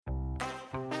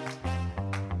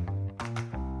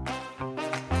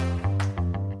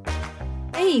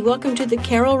Hey, welcome to the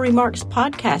Carol Remarks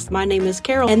podcast. My name is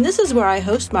Carol, and this is where I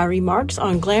host my remarks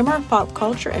on glamour, pop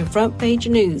culture, and front page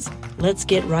news. Let's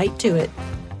get right to it.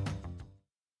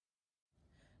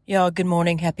 Y'all, good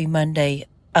morning. Happy Monday.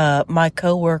 My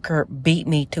coworker beat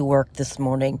me to work this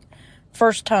morning.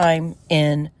 First time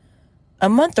in a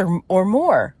month or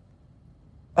more.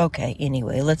 Okay,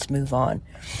 anyway, let's move on.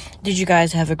 Did you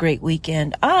guys have a great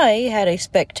weekend? I had a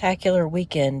spectacular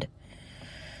weekend.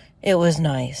 It was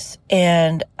nice.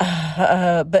 And,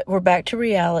 but we're back to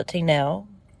reality now.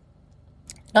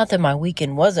 Not that my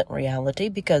weekend wasn't reality,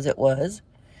 because it was.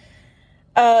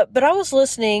 But I was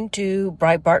listening to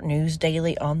Breitbart News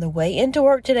Daily on the way into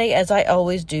work today, as I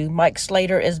always do. Mike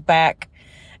Slater is back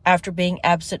after being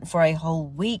absent for a whole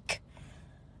week.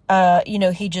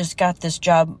 He just got this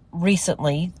job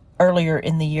recently, earlier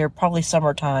in the year, probably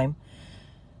summertime,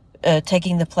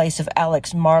 taking the place of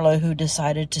Alex Marlowe, who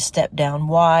decided to step down.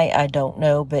 Why, I don't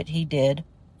know, but he did.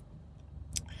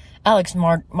 Alex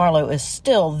Marlowe is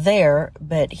still there,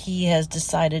 but he has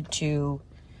decided to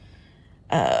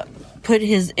put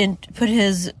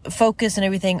his focus and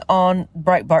everything on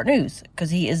Breitbart News,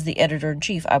 because he is the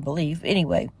editor-in-chief, I believe.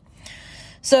 Anyway,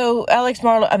 so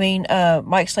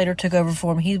Mike Slater took over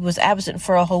for him. He was absent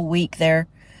for a whole week there,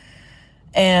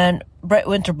 and Brett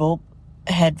Winterble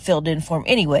had filled in for him.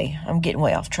 Anyway, I'm getting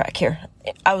way off track here.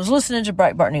 I was listening to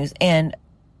Breitbart News, and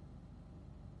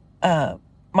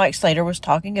Mike Slater was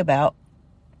talking about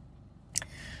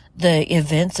the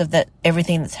events of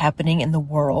everything that's happening in the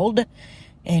world.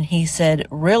 And he said,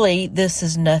 really, this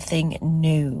is nothing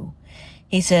new.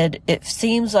 He said, it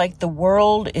seems like the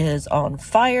world is on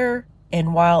fire.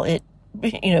 And while it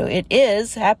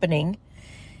is happening,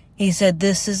 he said,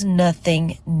 this is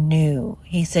nothing new.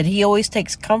 He said he always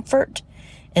takes comfort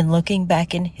in looking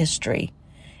back in history.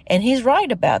 And he's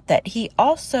right about that. He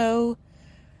also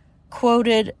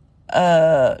quoted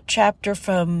a chapter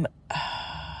from,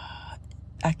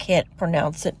 I can't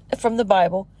pronounce it, from the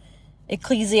Bible.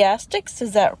 Ecclesiastics,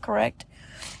 is that correct?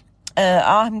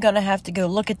 I'm going to have to go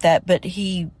look at that, but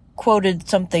he quoted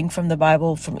something from the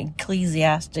Bible, from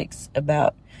Ecclesiastics,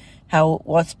 about how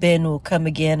what's been will come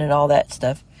again and all that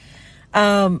stuff.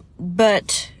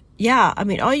 But yeah,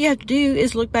 all you have to do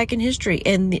is look back in history,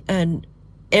 and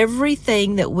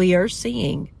everything that we are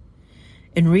seeing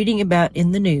and reading about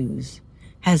in the news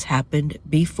has happened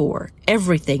before.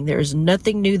 Everything. There is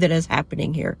nothing new that is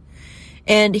happening here.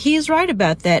 And he's right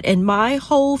about that. And my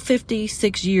whole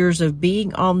 56 years of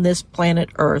being on this planet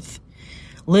Earth,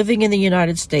 living in the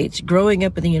United States, growing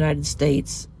up in the United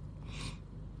States,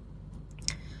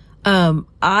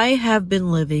 I have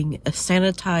been living a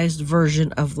sanitized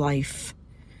version of life.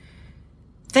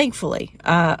 Thankfully,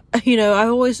 I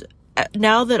always,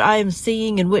 now that I am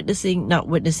seeing and witnessing, not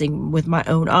witnessing with my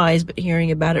own eyes, but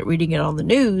hearing about it, reading it on the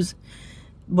news,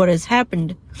 what has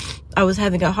happened, I was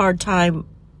having a hard time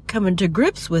coming to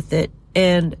grips with it.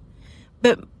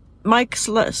 But Mike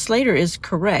Slater is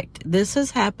correct. This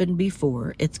has happened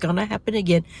before. It's going to happen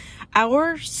again.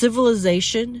 Our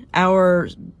civilization, our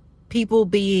people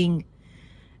being,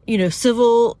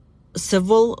 civilized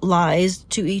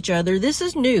to each other, this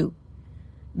is new.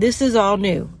 This is all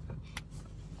new.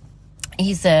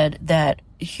 He said that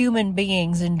human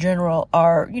beings in general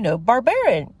are,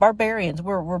 barbarians.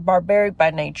 We're barbaric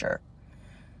by nature.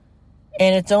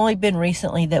 And it's only been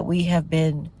recently that we have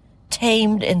been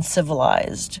tamed and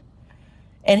civilized.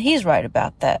 And he's right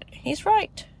about that. He's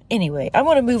right. Anyway, I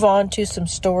want to move on to some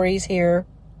stories here.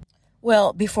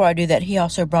 Well, before I do that, he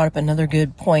also brought up another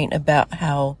good point about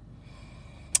how,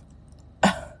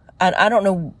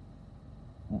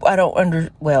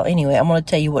 anyway, I'm going to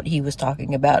tell you what he was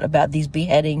talking about these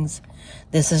beheadings.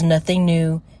 This is nothing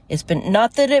new. It's been,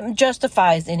 not that it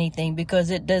justifies anything, because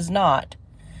it does not.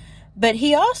 But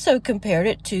he also compared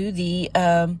it to the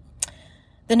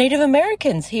Native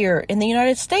Americans here in the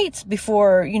United States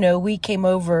before, we came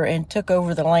over and took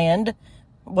over the land,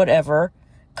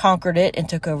 conquered it and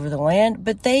took over the land.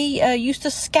 But they used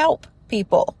to scalp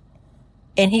people.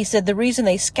 And he said the reason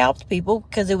they scalped people,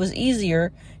 because it was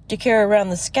easier to carry around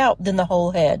the scalp than the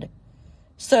whole head.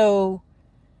 So,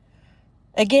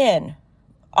 again,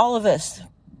 all of us,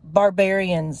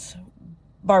 barbarians,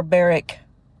 barbaric,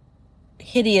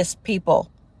 hideous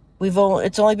people.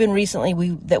 It's only been recently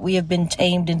that we have been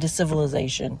tamed into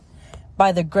civilization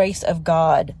by the grace of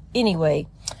God. Anyway,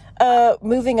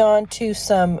 moving on to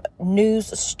some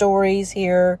news stories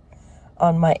here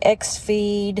on my X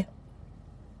feed.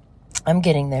 I'm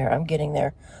getting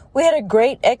there. We had a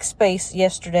great X space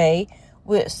yesterday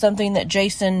with something that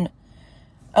Jason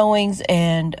Owings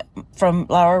and from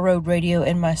Laura Road Radio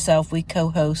and myself, we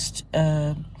co-host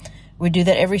We do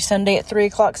that every Sunday at 3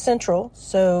 o'clock Central,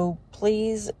 so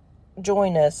please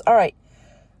join us. All right.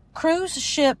 Cruise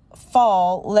ship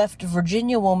fall left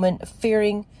Virginia woman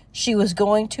fearing she was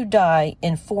going to die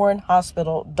in foreign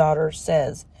hospital, daughter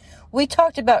says. We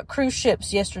talked about cruise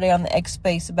ships yesterday on the X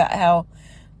Space about how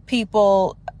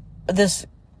people, this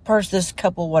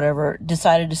couple, whatever,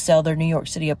 decided to sell their New York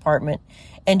City apartment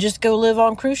and just go live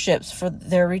on cruise ships for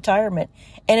their retirement.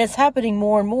 And it's happening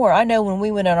more and more. I know when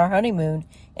we went on our honeymoon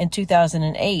in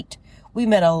 2008, we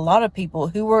met a lot of people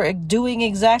who were doing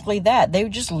exactly that. They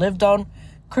just lived on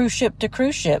cruise ship to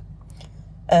cruise ship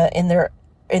in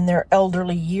their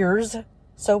elderly years.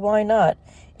 So why not?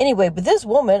 Anyway, but this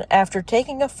woman, after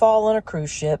taking a fall on a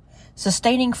cruise ship,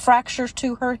 sustaining fractures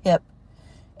to her hip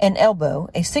and elbow,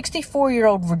 a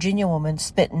 64-year-old Virginia woman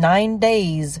spent 9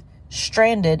 days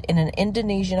stranded in an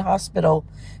Indonesian hospital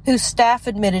whose staff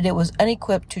admitted it was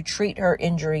unequipped to treat her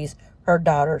injuries, her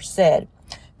daughter said.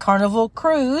 Carnival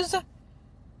Cruise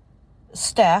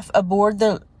staff aboard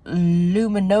the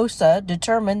Luminosa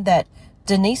determined that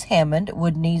Denise Hammond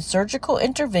would need surgical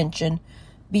intervention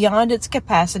beyond its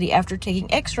capacity after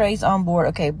taking x-rays on board.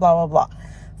 Okay, blah, blah, blah.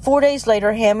 4 days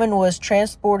later, Hammond was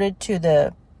transported to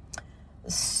the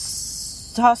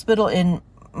hospital in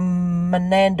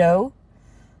Manado.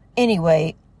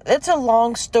 Anyway, it's a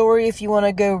long story if you want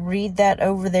to go read that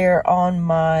over there on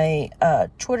my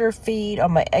Twitter feed,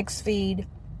 on my X feed.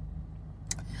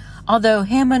 Although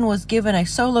Hammond was given a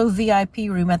solo VIP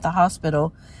room at the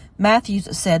hospital,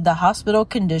 Matthews said the hospital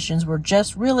conditions were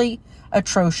just really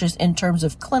atrocious in terms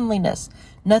of cleanliness.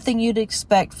 Nothing you'd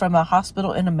expect from a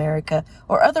hospital in America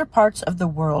or other parts of the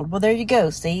world. Well, there you go.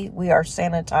 See, we are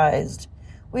sanitized.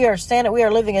 We are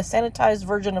living a sanitized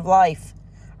version of life.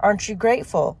 Aren't you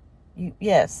grateful?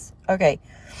 Yes. Okay.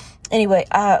 Anyway,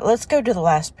 let's go to the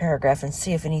last paragraph and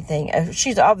see if anything.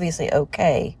 She's obviously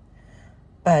okay,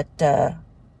 but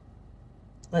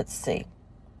let's see.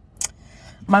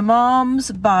 My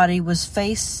mom's body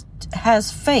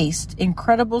has faced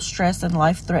incredible stress and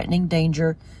life-threatening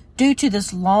danger due to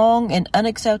this long and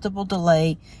unacceptable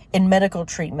delay in medical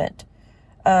treatment.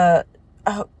 She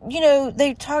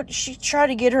tried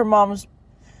to get her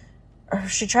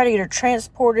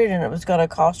transported, and it was going to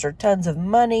cost her tons of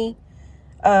money.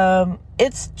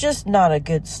 It's just not a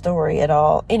good story at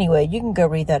all. Anyway, you can go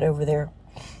read that over there.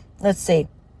 Let's see.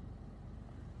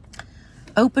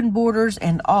 Open borders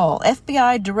and all.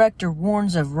 FBI director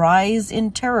warns of rise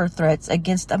in terror threats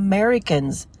against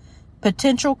Americans.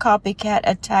 Potential copycat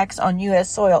attacks on U.S.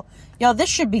 soil. Y'all, this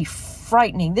should be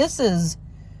frightening. This is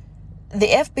the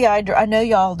FBI. I know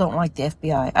y'all don't like the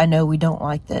FBI. I know we don't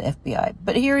like the FBI.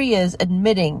 But here he is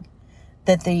admitting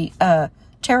that the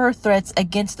terror threats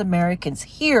against Americans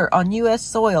here on U.S.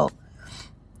 soil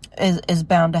is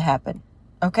bound to happen.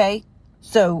 Okay?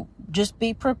 So just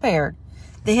be prepared.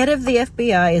 The head of the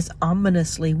FBI is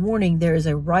ominously warning there is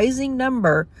a rising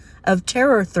number of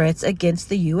terror threats against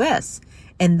the U.S.,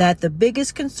 and that the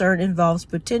biggest concern involves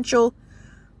potential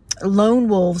lone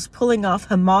wolves pulling off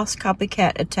Hamas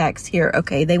copycat attacks here.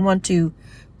 Okay, they want to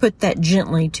put that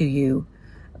gently to you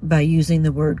by using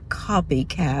the word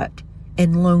copycat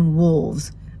and lone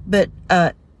wolves. But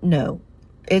no,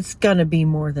 it's going to be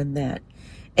more than that.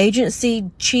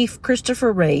 Agency Chief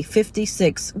Christopher Wray,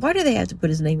 56. Why do they have to put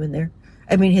his name in there?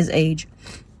 I mean, his age,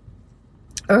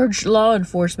 urged law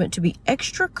enforcement to be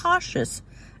extra cautious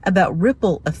about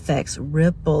ripple effects.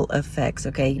 Ripple effects,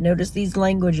 okay? Notice these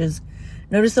languages.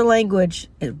 Notice the language,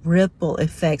 ripple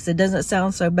effects. It doesn't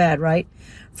sound so bad, right?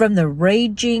 From the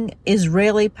raging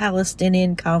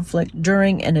Israeli-Palestinian conflict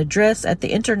during an address at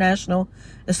the International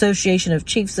Association of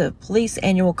Chiefs of Police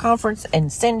annual conference in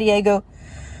San Diego.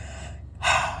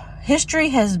 History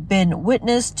has been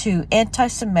witness to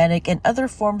anti-Semitic and other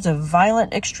forms of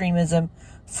violent extremism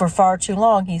for far too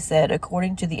long, he said,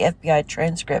 according to the FBI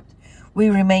transcript. We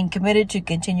remain committed to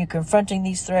continue confronting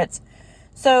these threats.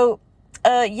 So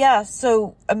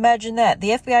imagine that.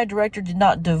 The FBI director did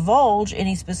not divulge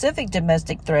any specific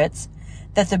domestic threats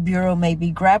that the Bureau may be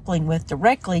grappling with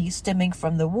directly stemming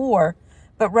from the war,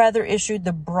 but rather issued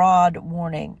the broad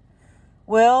warning.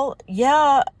 Well,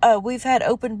 we've had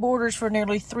open borders for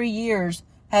nearly 3 years.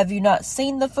 Have you not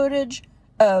seen the footage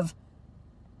of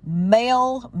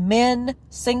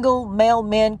single male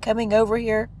men coming over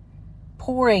here,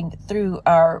 pouring through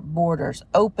our borders,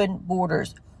 open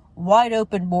borders, wide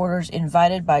open borders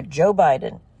invited by Joe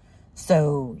Biden?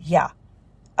 So,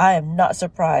 I am not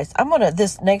surprised.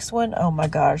 This next one, oh my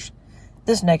gosh,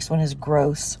 this next one is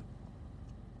gross.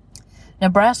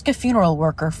 Nebraska funeral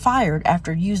worker fired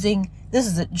after using... This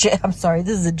is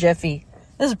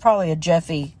probably a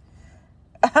Jeffy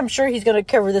I'm sure he's going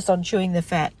to cover this on Chewing the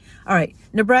Fat. All right.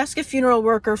 Nebraska funeral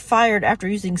worker fired after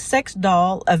using sex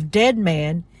doll of dead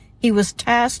man he was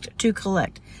tasked to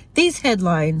collect. These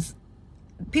headlines,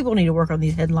 people need to work on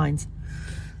these headlines.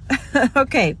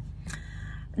 Okay.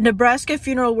 Nebraska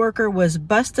funeral worker was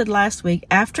busted last week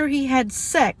after he had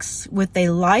sex with a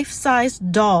life-size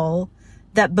doll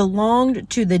that belonged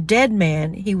to the dead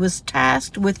man he was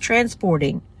tasked with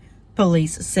transporting,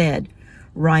 police said.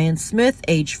 Ryan Smith,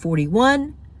 age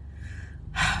 41,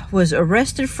 was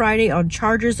arrested Friday on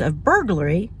charges of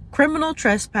burglary, criminal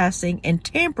trespassing, and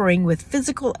tampering with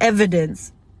physical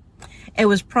evidence, and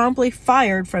was promptly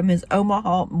fired from his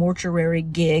Omaha mortuary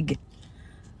gig.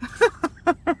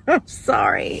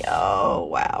 Sorry. Oh,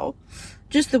 wow.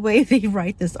 Just the way they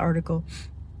write this article.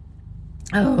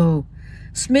 Oh,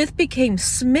 Smith became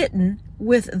smitten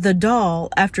with the doll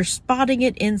after spotting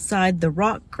it inside the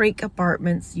Rock Creek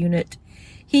Apartments unit.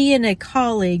 He and a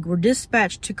colleague were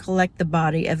dispatched to collect the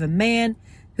body of a man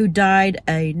who died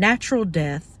a natural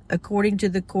death, according to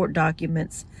the court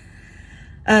documents.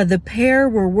 The pair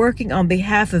were working on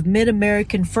behalf of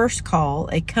Mid-American First Call,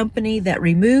 a company that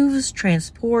removes,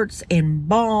 transports,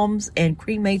 embalms, and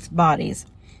cremates bodies.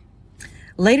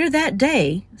 Later that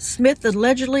day, Smith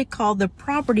allegedly called the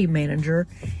property manager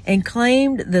and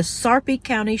claimed the Sarpy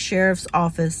County Sheriff's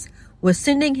Office was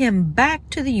sending him back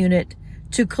to the unit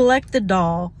to collect the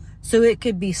doll so it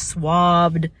could be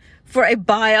swabbed for a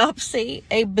biopsy,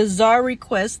 a bizarre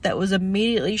request that was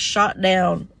immediately shot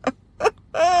down.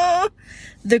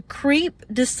 The creep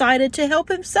decided to help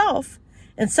himself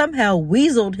and somehow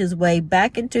weaseled his way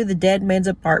back into the dead man's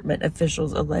apartment,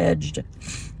 officials alleged.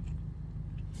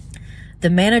 The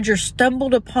manager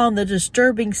stumbled upon the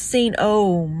disturbing scene.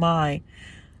 Oh my.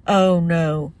 Oh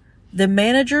no. The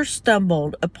manager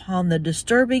stumbled upon the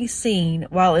disturbing scene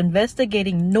while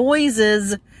investigating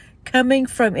noises coming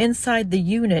from inside the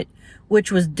unit,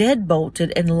 which was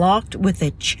deadbolted and locked with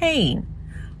a chain.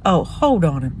 Oh, hold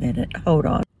on a minute. Hold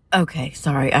on. Okay,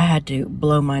 sorry. I had to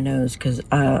blow my nose because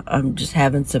I'm just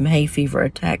having some hay fever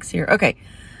attacks here. Okay.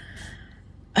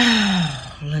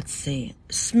 Let's see.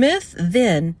 Smith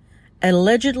then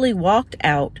allegedly walked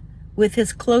out with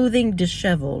his clothing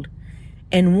disheveled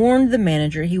and warned the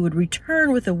manager he would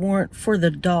return with a warrant for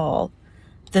the doll.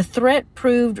 The threat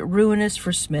proved ruinous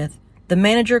for Smith. The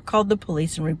manager called the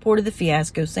police and reported the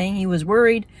fiasco, saying he was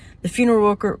worried the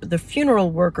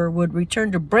funeral worker would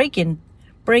return to break in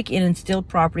and steal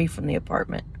property from the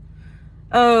apartment.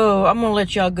 Oh, I'm going to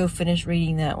let y'all go finish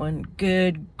reading that one.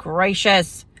 Good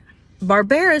gracious.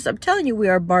 Barbarous, I'm telling you, we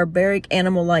are barbaric,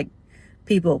 animal-like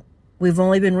people. We've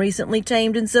only been recently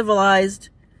tamed and civilized.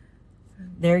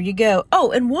 There you go.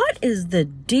 Oh, and what is the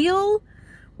deal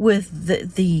with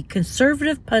the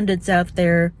conservative pundits out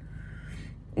there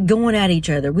going at each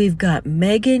other? We've got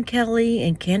Megyn Kelly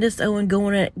and Candace Owen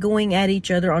going at each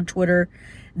other on Twitter.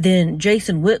 Then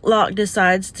Jason Whitlock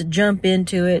decides to jump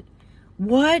into it.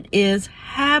 What is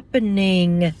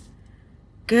happening?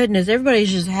 Goodness,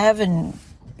 everybody's just having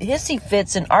hissy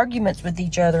fits and arguments with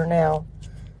each other now.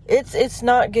 It's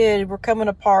not good. We're coming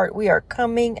apart. We are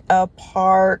coming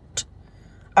apart.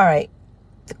 All right.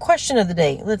 The question of the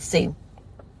day. Let's see.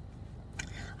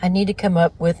 I need to come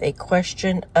up with a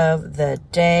question of the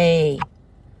day.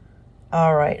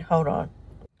 All right. Hold on.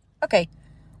 Okay.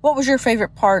 What was your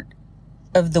favorite part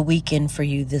of the weekend for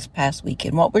you this past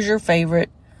weekend? What was your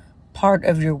favorite part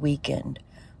of your weekend?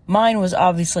 Mine was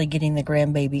obviously getting the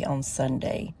grandbaby on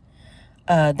Sunday.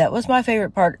 That was my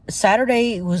favorite part.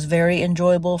 Saturday was very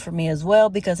enjoyable for me as well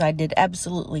because I did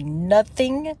absolutely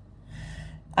nothing.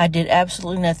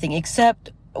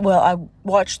 Except, well, I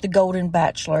watched The Golden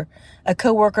Bachelor. A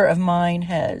coworker of mine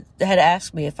had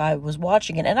asked me if I was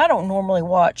watching it, and I don't normally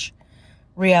watch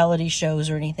reality shows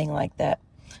or anything like that.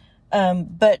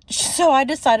 But so I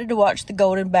decided to watch The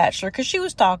Golden Bachelor because she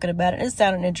was talking about it and it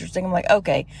sounded interesting. I'm like,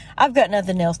 okay, I've got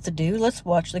nothing else to do. Let's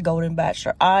watch The Golden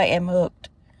Bachelor. I am hooked.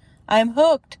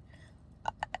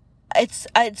 It's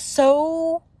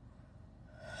so,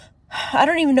 I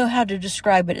don't even know how to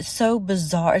describe it. It's so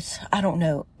bizarre. I don't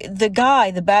know. The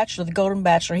guy, the Bachelor, the Golden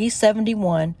Bachelor, he's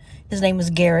 71. His name is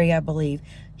Gary, I believe.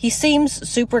 He seems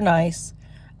super nice.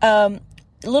 A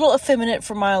little effeminate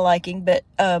for my liking, but,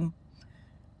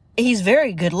 he's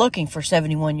very good looking for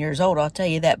 71 years old. I'll tell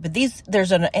you that. But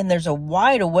there's a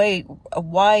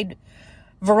wide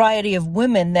variety of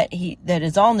women that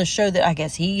is on the show that I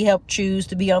guess he helped choose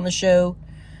to be on the show.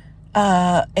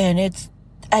 And it's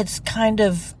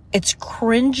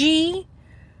cringy,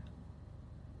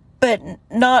 but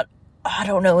not, I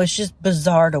don't know. It's just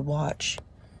bizarre to watch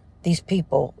these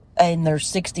people in their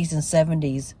 60s and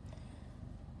 70s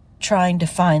trying to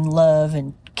find love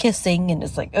and kissing, and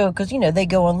it's like, oh, because, they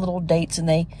go on little dates and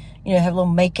they, have little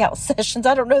make-out sessions.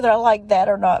 I don't know that I like that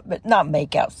or not, but not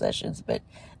make-out sessions, but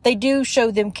they do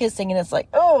show them kissing, and it's like,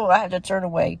 oh, I have to turn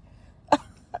away.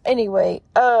 Anyway,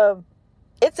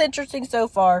 it's interesting so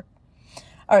far.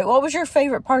 All right, what was your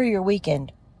favorite part of your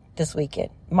weekend this weekend?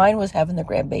 Mine was having the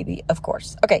grandbaby, of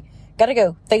course. Okay, gotta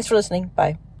go. Thanks for listening.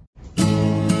 Bye.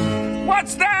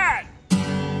 What's that?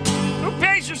 Who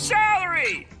pays your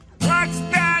salary? What's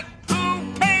that?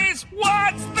 Who pays?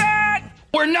 What's that?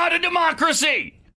 We're not a democracy!